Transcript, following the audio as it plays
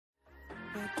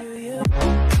What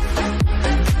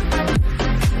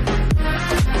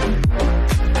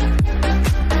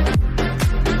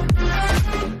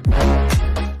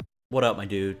up, my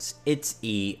dudes? It's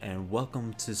E, and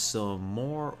welcome to some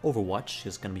more Overwatch.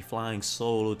 Just gonna be flying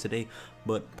solo today,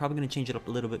 but probably gonna change it up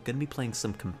a little bit. Gonna be playing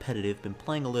some competitive. Been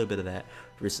playing a little bit of that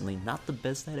recently. Not the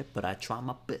best at it, but I try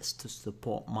my best to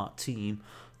support my team.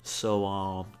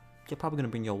 So, yeah, probably gonna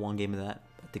bring y'all one game of that.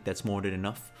 I think that's more than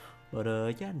enough.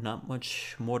 But, yeah, not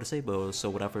much more to say, but so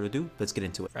without further ado, let's get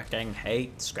into it. Freaking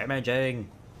hate scrimmaging.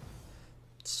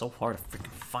 It's so hard to freaking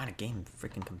find a game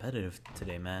freaking competitive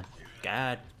today, man.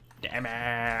 God damn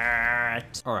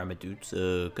it! Alright, my dudes,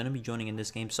 gonna be joining in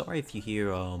this game. Sorry if you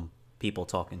hear people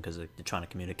talking because they're trying to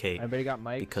communicate. Everybody got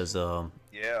mics? Because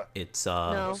yeah, it's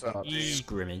no.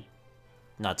 scrimmage,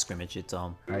 not scrimmage. It's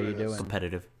How you doing?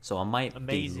 competitive. So I might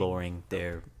be lowering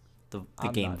the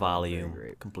game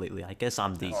volume completely. I guess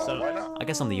I'm the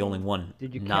only one.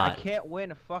 Dude, you not. I can't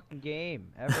win a fucking game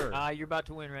ever. You're about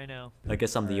to win right now. I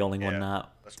guess I'm the only one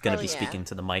not gonna be yeah. speaking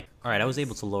to the mic. All right, I was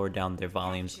able to lower down their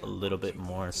volumes a little bit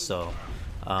more, so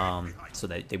so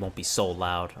that they won't be so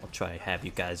loud. I'll try to have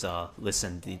you guys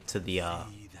listen to the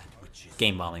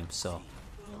game volume. So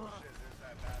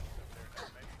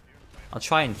I'll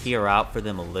try and hear out for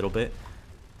them a little bit,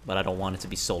 but I don't want it to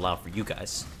be so loud for you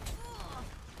guys.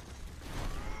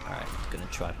 Alright, gonna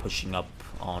try pushing up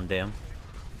on them.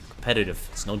 Competitive.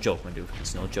 It's no joke, my dude.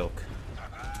 It's no joke.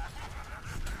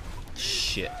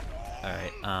 Shit.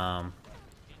 Alright,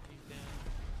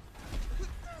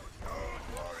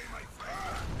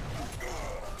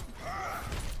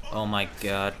 oh my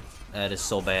god. That is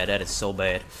so bad. That is so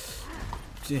bad.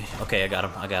 Okay, I got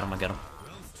him. I got him. I got him.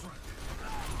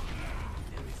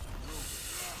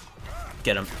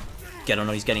 Get him. Get him.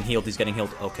 No, he's getting healed. He's getting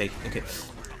healed. Okay, okay.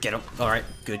 Get him. Alright,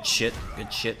 good shit.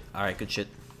 Good shit. Alright, good shit.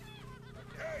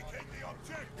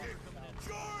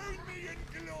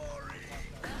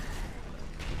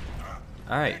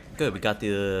 Alright, good. We got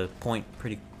the point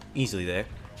pretty easily there.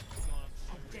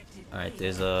 Alright,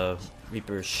 there's a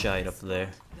Reaper shite up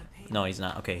there. No, he's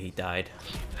not. Okay, he died.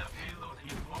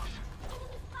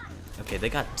 Okay, they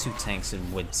got two tanks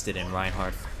in Winston and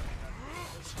Reinhardt.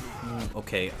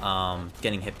 Okay,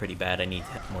 getting hit pretty bad. I need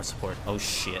more support. Oh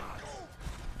shit.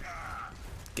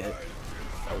 Get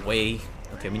away.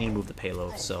 Okay, we need to move the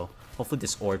payload, so hopefully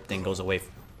this orb thing goes away,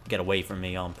 get away from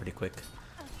me pretty quick.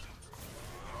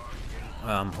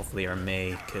 Hopefully our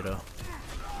May could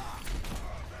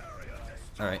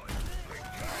Alright.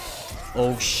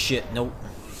 Oh shit, nope.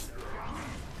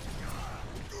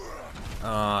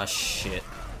 Oh shit.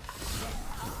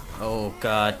 Oh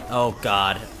god. Oh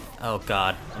god. Oh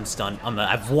god. I'm stunned.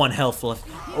 I have 1 health left.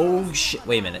 Oh shit.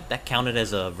 Wait a minute. That counted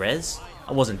as a res?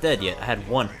 I wasn't dead yet. I had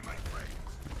 1.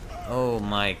 Oh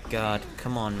my god.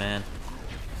 Come on, man.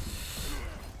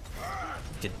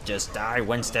 Just die,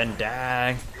 Winston.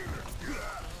 Die.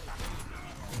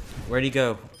 Where'd he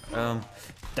go?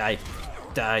 Die.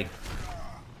 Die.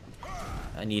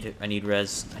 I need it. I need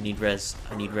res. I need res.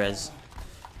 I need res.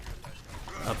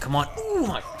 Oh, come on. Ooh,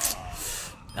 my.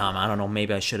 I don't know.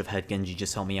 Maybe I should have had Genji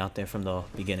just help me out there from the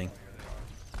beginning.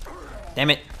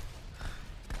 Damn it.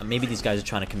 Maybe these guys are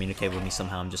trying to communicate with me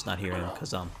somehow. I'm just not hearing them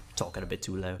because I'm talking a bit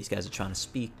too loud. These guys are trying to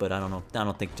speak, but I don't know. I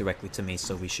don't think directly to me,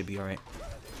 so we should be alright.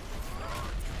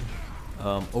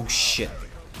 Oh shit.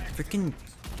 Freaking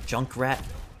Junkrat.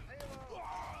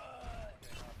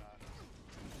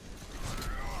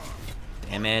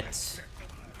 Damn it.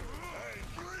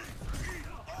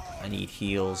 I need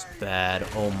heals bad.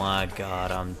 Oh my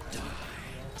god, I'm...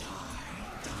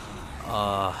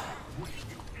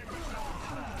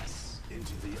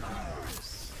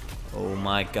 Oh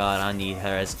my god, I need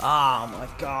hers. Oh my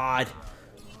god.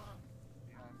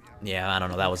 Yeah, I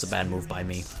don't know. That was a bad move by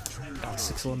me. Got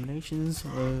 6 eliminations. I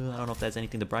don't know if that's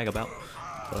anything to brag about.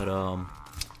 But, I'm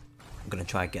gonna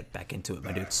try to get back into it,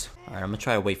 my dudes. Alright, I'm gonna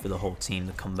try to wait for the whole team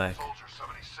to come back.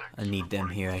 I need them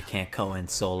here. I can't go in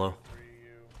solo.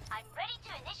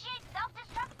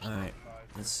 Alright,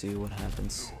 let's see what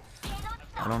happens.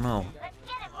 I don't know.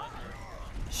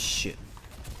 Shit.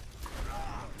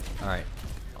 Alright.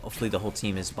 Hopefully the whole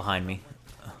team is behind me.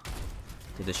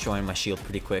 They're destroying my shield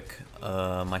pretty quick.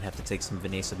 Might have to take some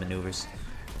evasive maneuvers.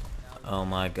 Oh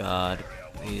my god.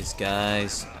 These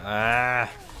guys.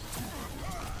 Ah!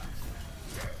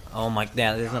 Oh my god,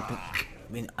 there's nothing. I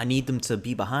mean, I need them to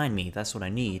be behind me. That's what I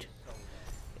need.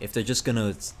 If they're just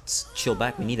gonna chill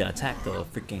back, we need to attack the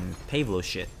freaking Pavlo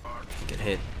shit. Get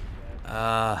hit.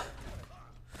 Yeah,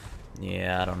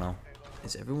 I don't know.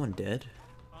 Is everyone dead?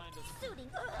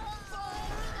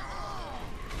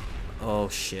 Oh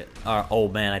shit. Alright, oh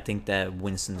man, I think that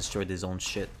Winston destroyed his own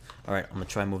shit. Alright, I'm gonna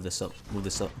try and move this up. Move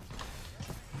this up.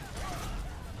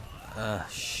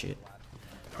 Shit.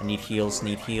 I need heals,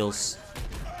 need heals.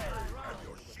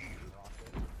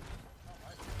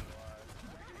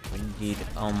 I need,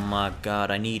 oh my god,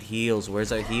 I need heals.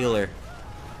 Where's our healer?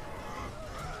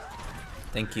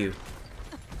 Thank you.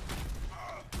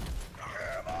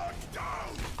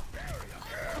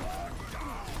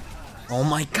 Oh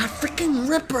my god, freaking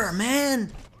Ripper,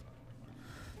 man!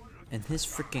 And his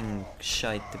freaking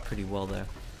shite did pretty well there.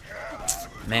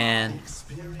 Man.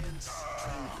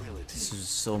 This is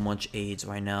so much AIDS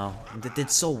right now. They did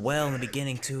so well in the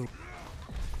beginning too.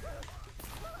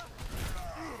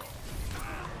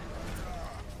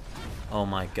 Oh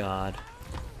my god.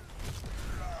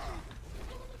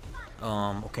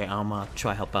 Okay, I'm gonna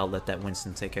try help out, let that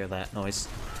Winston take care of that noise.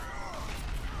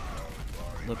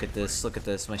 Look at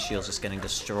this, my shield's just getting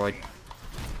destroyed.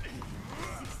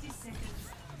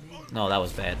 No, that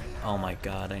was bad. Oh my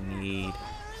god, I need...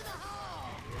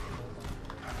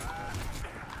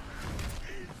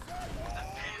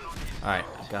 Alright,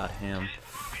 got him.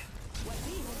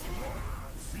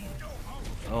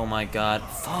 Oh my god,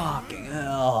 fucking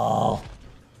hell.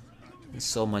 There's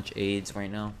so much AIDS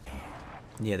right now.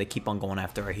 Yeah, they keep on going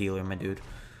after our healer, my dude.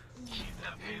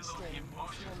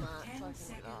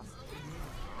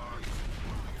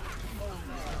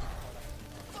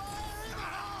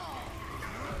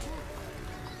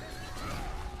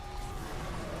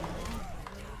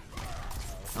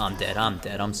 I'm dead,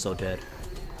 I'm so dead.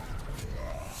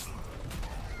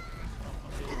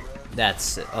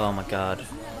 That's it, oh my god.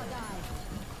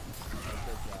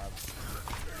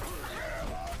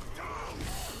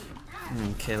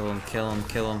 Kill him, kill him,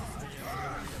 kill him.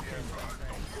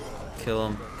 Kill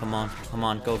him, come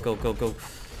on, go, go, go, go.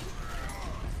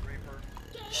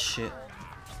 Shit.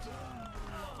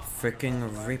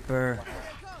 Freaking Reaper.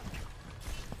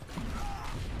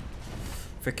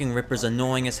 Freaking Ripper's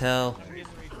annoying as hell.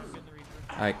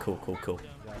 Alright, cool, cool, cool.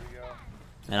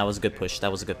 Man, that was a good push,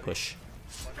 that was a good push.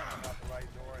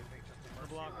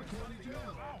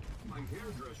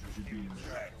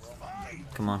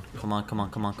 Come on, come on, come on,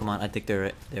 come on, come on. I think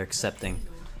they're accepting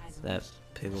that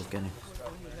payload getting.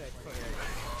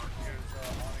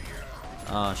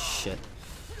 Oh shit.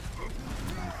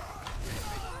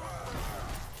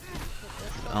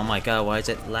 Oh my god, why is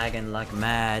it lagging like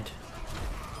mad?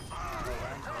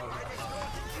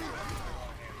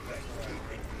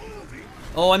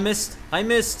 Oh, I missed! I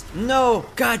missed! No!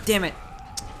 God damn it!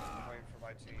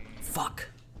 Fuck.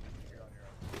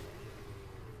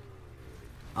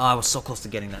 Oh, I was so close to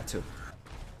getting that too.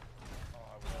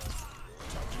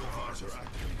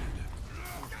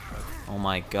 Oh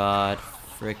my god.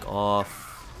 Frick off.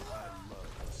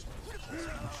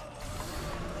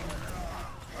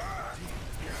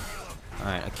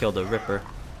 Alright, I killed the Ripper.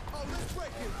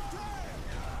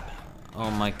 Oh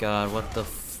my god, what the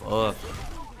fuck?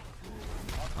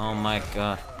 Oh my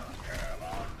god.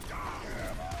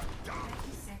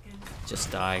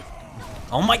 Just die.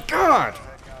 Oh my god!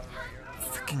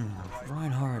 Freaking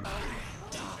Reinhardt.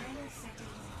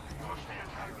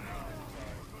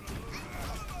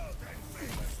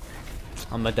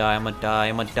 I'm gonna die, I'm gonna die,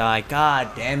 I'm gonna die.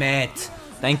 God damn it!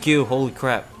 Thank you, holy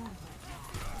crap.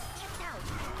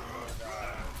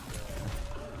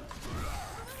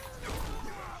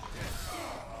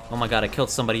 Oh my god, I killed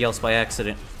somebody else by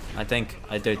accident. I think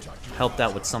I did helped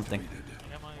out with something.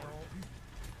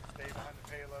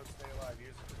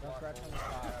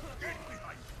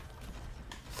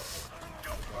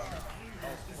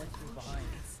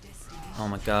 Oh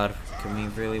my god, can we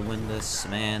really win this,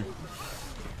 man?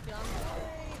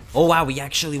 Oh wow, we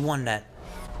actually won that.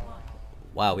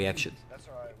 Wow, we actually...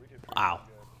 Wow.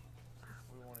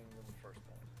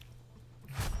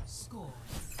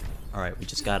 Alright, we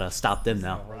just gotta stop them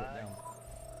now.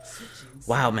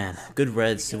 Wow, man. Good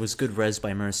res. It was good res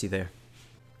by Mercy there.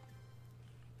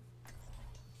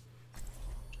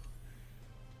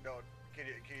 No, can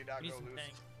you not go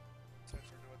loose? Since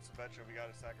we're doing Symmetra, we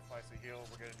gotta sacrifice a heal.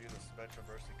 We're gonna do the Symmetra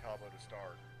Mercy combo to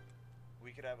start.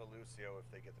 We could have a Lucio if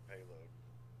they get the payload.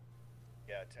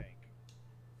 Yeah, tank.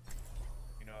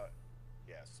 You know what?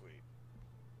 Yeah, sweet.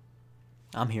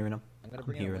 I'm hearing him. I'm gonna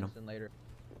bring in Winston later.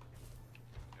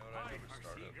 You know what I do to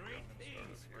start up?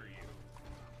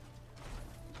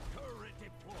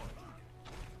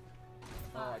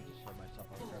 Oh, I just showed myself.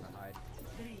 I was trying to hide.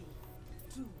 3,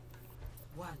 2,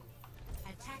 1.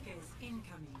 Attackers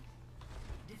incoming.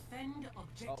 Defend Oh,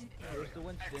 objective here's area. the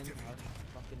Winston. Our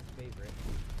fucking favorite.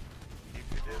 Keep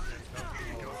your distance, don't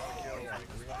kill, kill, like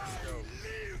 300 scope.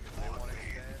 If they want to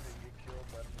extend and get killed,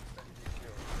 let them extend and get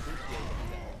killed. Appreciate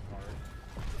that hard.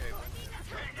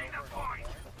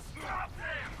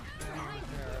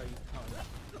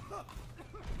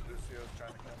 Lucio's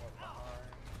trying to come up behind.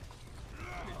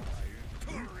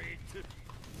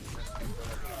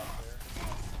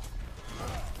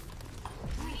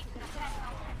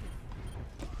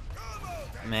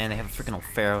 Man, they have a freaking old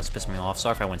Pharaoh. It's pissing me off.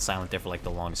 Sorry if I went silent there for like the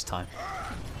longest time.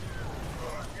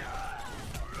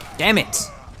 Damn it!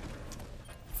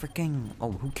 Freaking.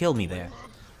 Oh, who killed me there?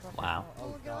 Wow.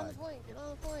 Oh, Get on the point, get on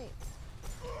the point.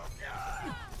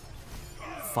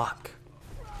 Fuck.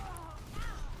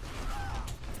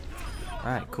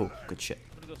 Alright, cool. Good shit.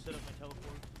 I'm gonna go set up my teleport.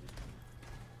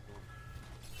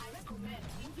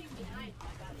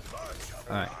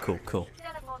 Alright, cool, cool.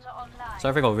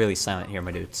 Sorry if I go really silent here,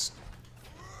 my dudes.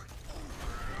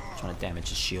 Trying to damage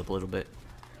his shield a little bit.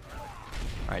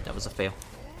 Alright, that was a fail.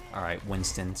 Alright,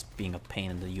 Winston's being a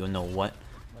pain in the you know what.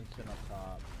 Winston up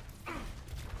top.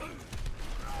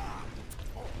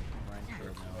 Ryan should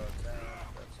know.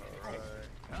 Winston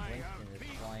is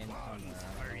flying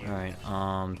somewhere.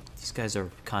 Alright, these guys are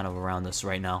kind of around us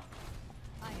right now.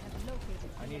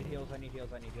 I need heals, I need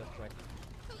heals, I need heals quick.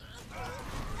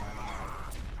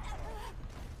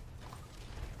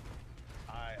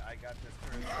 I got this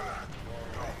turret right here.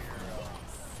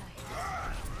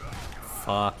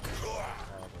 Fuck.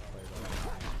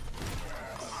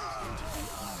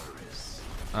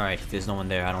 Alright, there's no one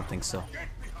there, I don't think so.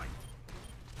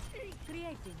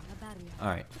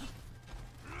 Alright.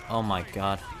 Oh my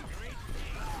god.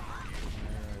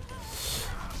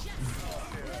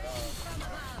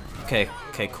 Okay,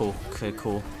 okay, cool, okay,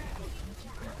 cool.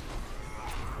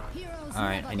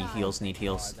 Alright, I need heals, need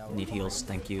heals, need heals,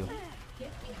 thank you.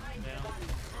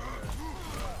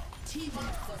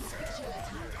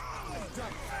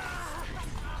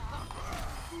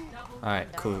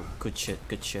 Alright, cool, good shit,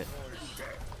 good shit.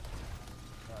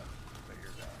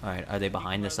 Alright, are they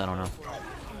behind us? I don't know.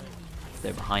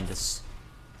 They're behind us.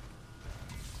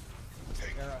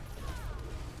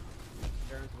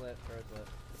 Turret's lit, turret's lit.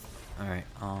 Alright,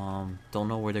 don't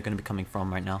know where they're gonna be coming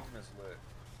from right now. Is lit.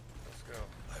 Let's go.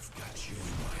 I've got you in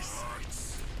my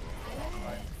sights.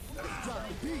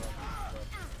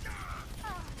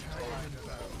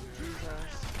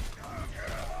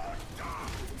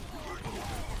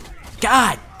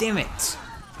 God damn it!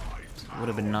 Would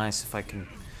have been nice if I can.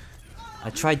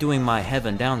 I tried doing my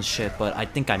heaven down shit, but I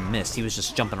think I missed. He was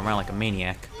just jumping around like a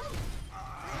maniac.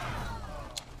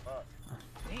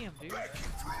 Damn, dude. How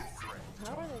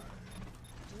are they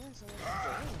doing so much?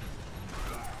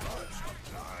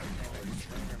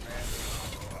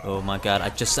 Oh my god! I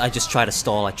just try to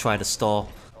stall. I try to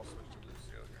stall.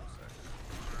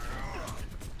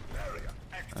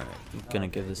 Alright, I'm gonna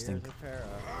give this thing. Here's a pair of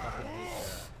fucking eight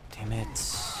pair. Damn it!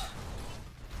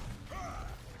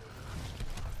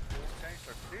 Tanks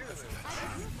are clearly.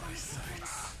 My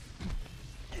sights.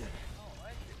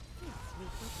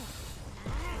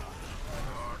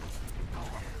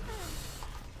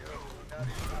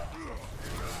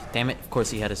 Damn it! Of course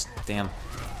he had his damn.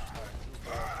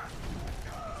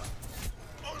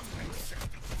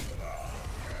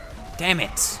 Damn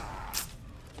it!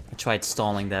 I tried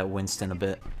stalling that Winston a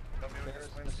bit. There's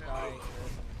in the sky,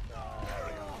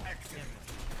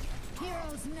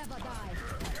 Heroes never die.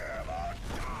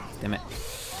 Damn it.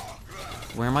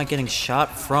 Where am I getting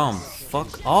shot from?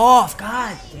 Fuck off!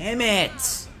 God damn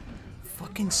it!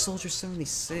 Fucking Soldier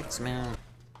 76, man.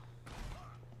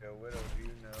 Yo, Widow, do you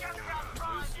know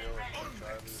Lucio and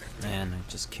Charlie? Man,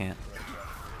 I just can't.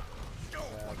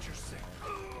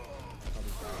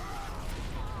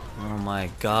 Oh my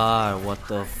god, what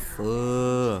the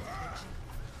fuck?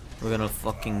 We're gonna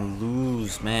fucking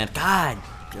lose, man. God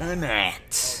damn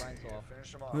it! Ryan's off.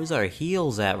 Finish him off. Where's our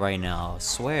heels at right now? I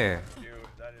swear. Dude,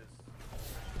 that is.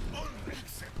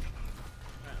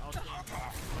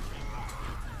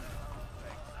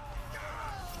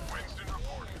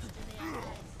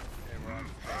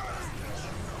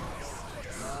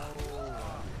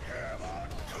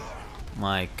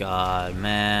 My god,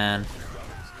 man.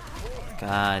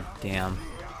 God damn.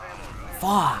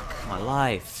 Fuck my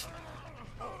life.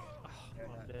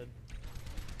 I'm dead.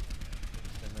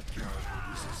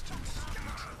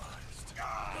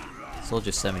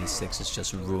 Soldier 76 has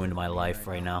just ruined my life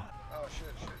right now. Oh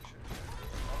shit, shit,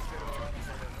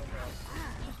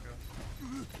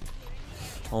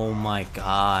 shit. Oh my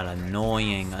god,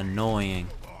 annoying, annoying.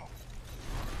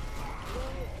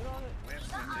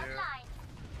 Winston, dude.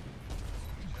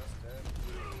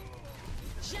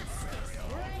 Just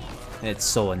dead. It's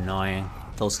so annoying.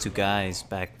 Those two guys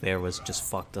back there was just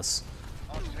fucked us.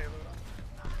 On payload.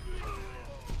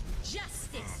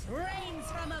 Justice reigns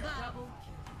from above.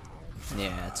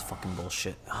 Yeah, it's fucking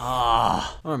bullshit.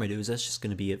 Ah. Alright, my dudes, that's just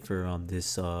gonna be it for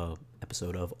this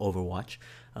episode of Overwatch.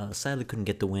 Sadly couldn't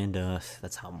get the win.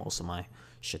 That's how most of my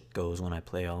shit goes when I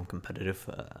play competitive.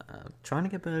 Trying to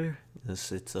get better.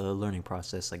 It's a learning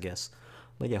process, I guess.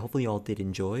 But yeah, hopefully y'all did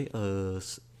enjoy.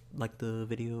 Like the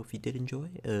video if you did enjoy.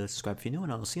 Subscribe if you're new,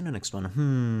 and I'll see you in the next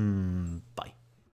one. Bye.